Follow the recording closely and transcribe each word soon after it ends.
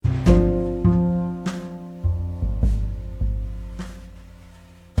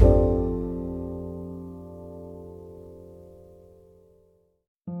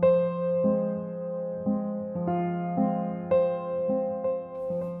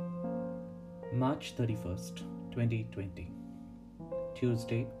March 31st, 2020,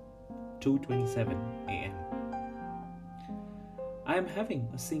 Tuesday, 2:27 a.m. I am having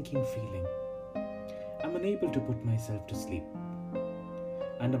a sinking feeling. I'm unable to put myself to sleep.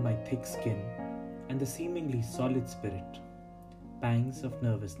 Under my thick skin and the seemingly solid spirit, pangs of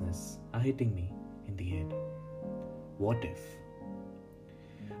nervousness are hitting me in the head. What if?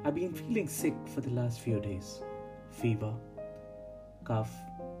 I've been feeling sick for the last few days. Fever, cough,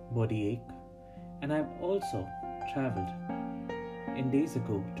 body ache, and I've also travelled days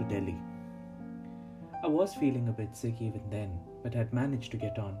ago to Delhi. I was feeling a bit sick even then, but had managed to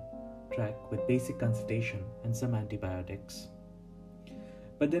get on track with basic consultation and some antibiotics.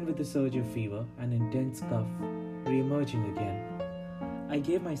 But then with the surge of fever and intense cough re-emerging again, I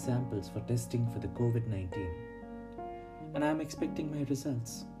gave my samples for testing for the COVID-19, and I am expecting my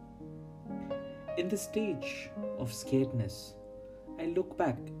results. In the stage of scaredness, I look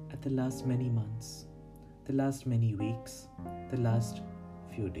back at the last many months, the last many weeks, the last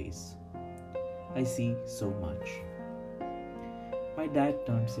few days. I see so much. My dad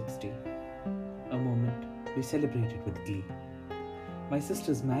turned 60, a moment we celebrated with glee. My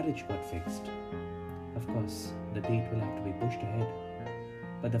sister's marriage got fixed. Of course, the date will have to be pushed ahead,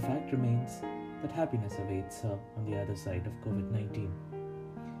 but the fact remains that happiness awaits her on the other side of COVID-19.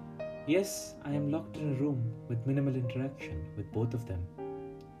 Yes, I am locked in a room with minimal interaction with both of them,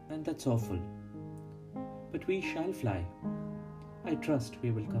 and that's awful. But we shall fly. I trust we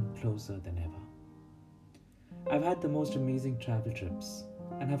will come closer than ever. I've had the most amazing travel trips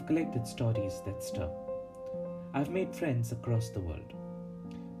and have collected stories that stir. I've made friends across the world.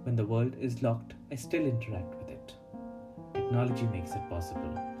 When the world is locked, I still interact with it. Technology makes it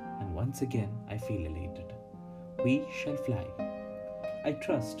possible, and once again I feel elated. We shall fly. I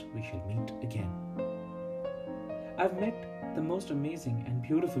trust we shall meet again. I've met the most amazing and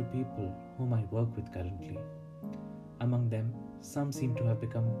beautiful people whom I work with currently. Among them, some seem to have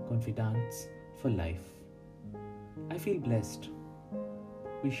become confidants for life. I feel blessed.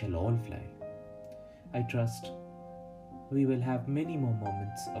 We shall all fly. I trust we will have many more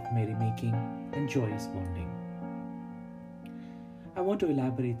moments of merrymaking and joyous bonding. I want to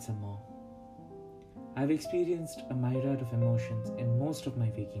elaborate some more. I've experienced a myriad of emotions in most of my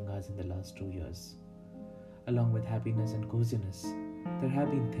waking hours in the last 2 years. Along with happiness and coziness, there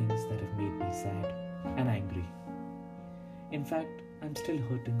have been things that have made me sad and angry. In fact, I'm still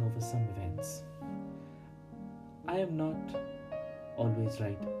hurting over some events. I am not always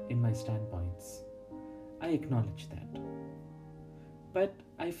right in my standpoints. I acknowledge that. But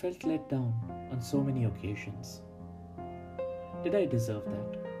I felt let down on so many occasions. Did I deserve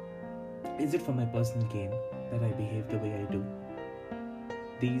that? Is it for my personal gain that I behave the way I do?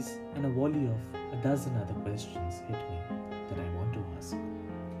 These and a volley of a dozen other questions hit me that I want to ask.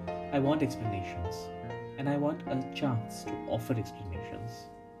 I want explanations, and I want a chance to offer explanations.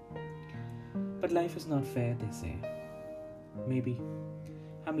 But life is not fair, they say. Maybe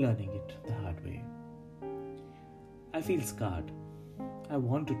I'm learning it the hard way. I feel scarred. I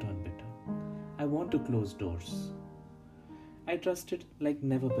want to turn bitter. I want to close doors. I trusted like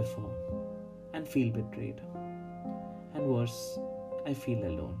never before and feel betrayed. And worse, I feel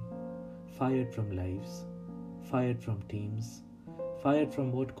alone, fired from lives, fired from teams, fired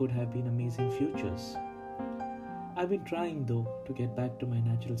from what could have been amazing futures. I've been trying though to get back to my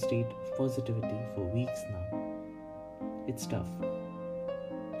natural state of positivity for weeks now. It's tough.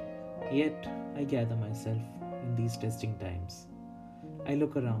 Yet I gather myself in these testing times. I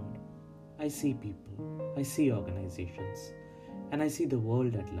look around, I see people, I see organizations, and I see the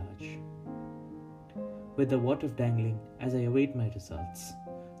world at large. With the what if dangling as I await my results,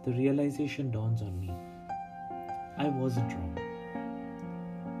 the realization dawns on me. I wasn't wrong.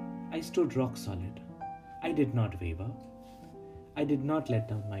 I stood rock solid. I did not waver. I did not let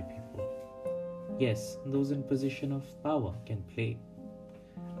down my people. Yes, those in position of power can play.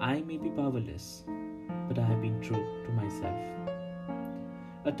 I may be powerless, but I have been true to myself.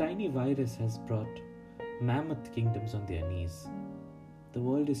 A tiny virus has brought mammoth kingdoms on their knees. The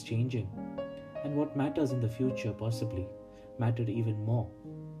world is changing, and what matters in the future possibly mattered even more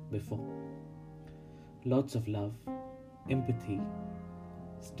before. Lots of love, empathy,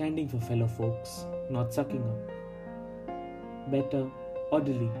 standing for fellow folks, not sucking up, better,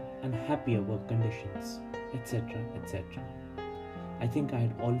 orderly, and happier work conditions, etc., etc. I think I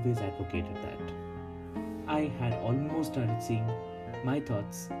had always advocated that. I had almost started seeing my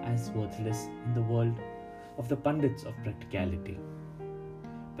thoughts as worthless in the world of the pundits of practicality.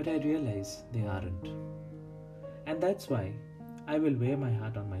 But I realize they aren't. And that's why I will wear my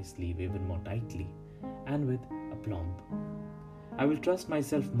heart on my sleeve even more tightly and with aplomb. I will trust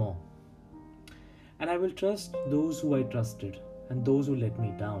myself more. And I will trust those who I trusted and those who let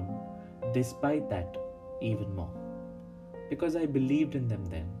me down, despite that, even more. Because I believed in them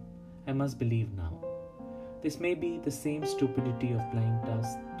then, I must believe now. This may be the same stupidity of blind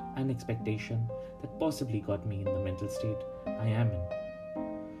trust and expectation that possibly got me in the mental state I am in.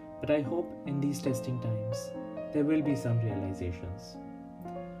 But I hope in these testing times, there will be some realizations.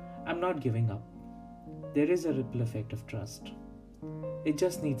 I'm not giving up. There is a ripple effect of trust. It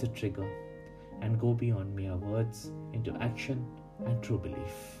just needs a trigger and go beyond mere words into action and true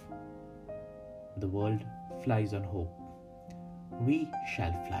belief. The world flies on hope. We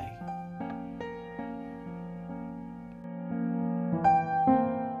shall fly.